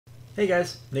Hey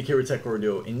guys, Nick here with Tech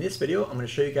Video. In this video, I'm going to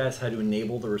show you guys how to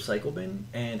enable the recycle bin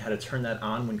and how to turn that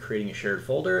on when creating a shared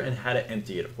folder and how to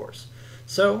empty it, of course.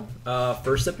 So,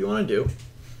 first step you want to do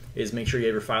is make sure you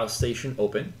have your file station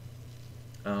open.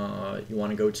 You want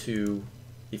to go to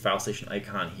the file station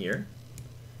icon here.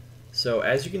 So,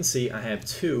 as you can see, I have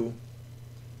two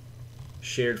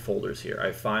shared folders here. I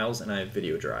have files and I have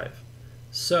video drive.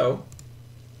 So,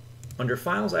 under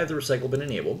files, I have the recycle bin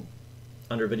enabled.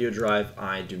 Under video drive,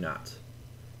 I do not.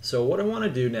 So what I want to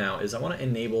do now is I want to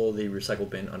enable the recycle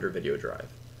bin under video drive.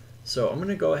 So I'm going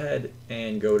to go ahead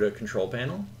and go to Control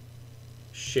Panel,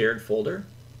 Shared Folder,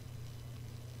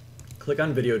 click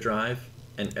on Video Drive,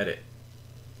 and Edit.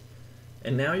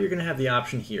 And now you're going to have the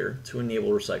option here to enable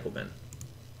recycle bin.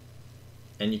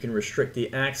 And you can restrict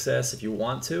the access if you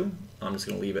want to. I'm just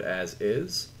going to leave it as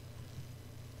is.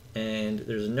 And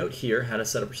there's a note here, how to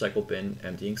set up recycle bin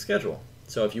emptying schedule.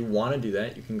 So if you want to do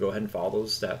that, you can go ahead and follow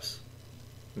those steps.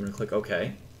 I'm going to click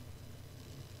OK.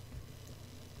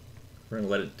 We're going to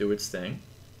let it do its thing.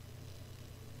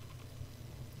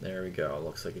 There we go.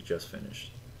 Looks like it just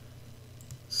finished.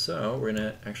 So we're going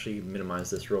to actually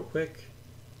minimize this real quick.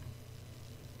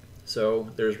 So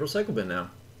there's recycle bin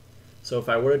now. So if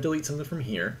I were to delete something from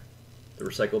here, the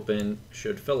recycle bin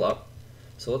should fill up.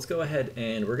 So let's go ahead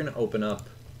and we're going to open up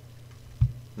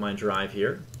my drive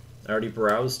here. I already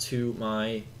browsed to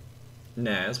my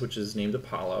NAS, which is named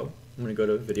Apollo. I'm going to go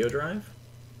to video drive.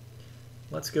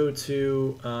 Let's go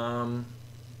to,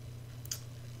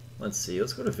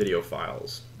 let's go to video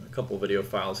files. A couple video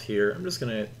files here. I'm just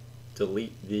going to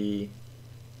delete the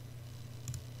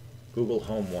Google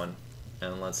Home one,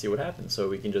 and let's see what happens. So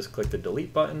we can just click the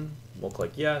delete button. We'll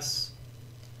click yes.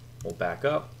 We'll back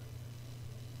up.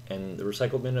 And the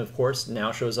recycle bin, of course,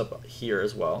 now shows up here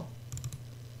as well.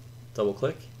 Double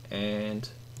click. And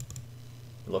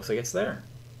it looks like it's there.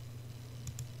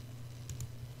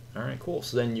 Alright, cool.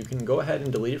 So then you can go ahead and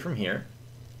delete it from here.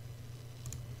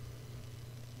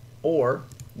 Or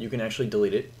you can actually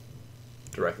delete it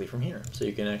directly from here. So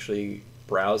you can actually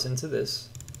browse into this,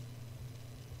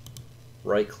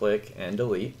 right click and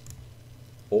delete,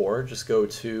 or just go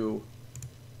to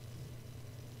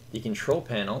the control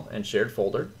panel and shared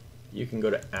folder. You can go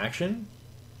to action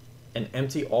and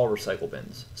empty all recycle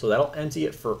bins. So that'll empty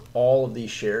it for all of these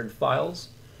shared files.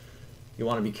 You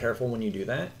want to be careful when you do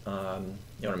that. You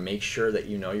want to make sure that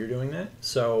you know you're doing that.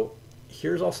 So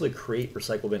here's also the create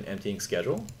recycle bin emptying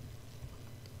schedule.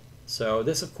 So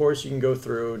this, of course, you can go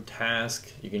through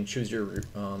task, you can choose your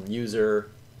user,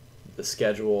 the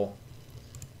schedule.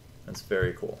 That's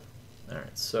very cool. All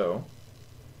right, so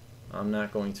I'm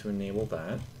not going to enable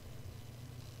that.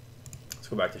 Let's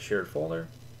go back to shared folder.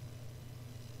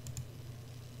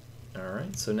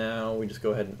 Alright, so now we just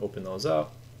go ahead and open those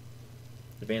up.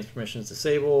 Advanced permissions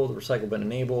disabled, recycle bin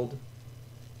enabled,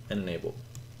 and enabled.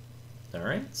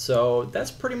 Alright, so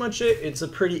that's pretty much it. It's a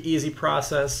pretty easy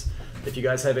process. If you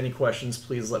guys have any questions,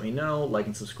 please let me know, like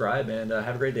and subscribe, and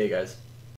have a great day, guys.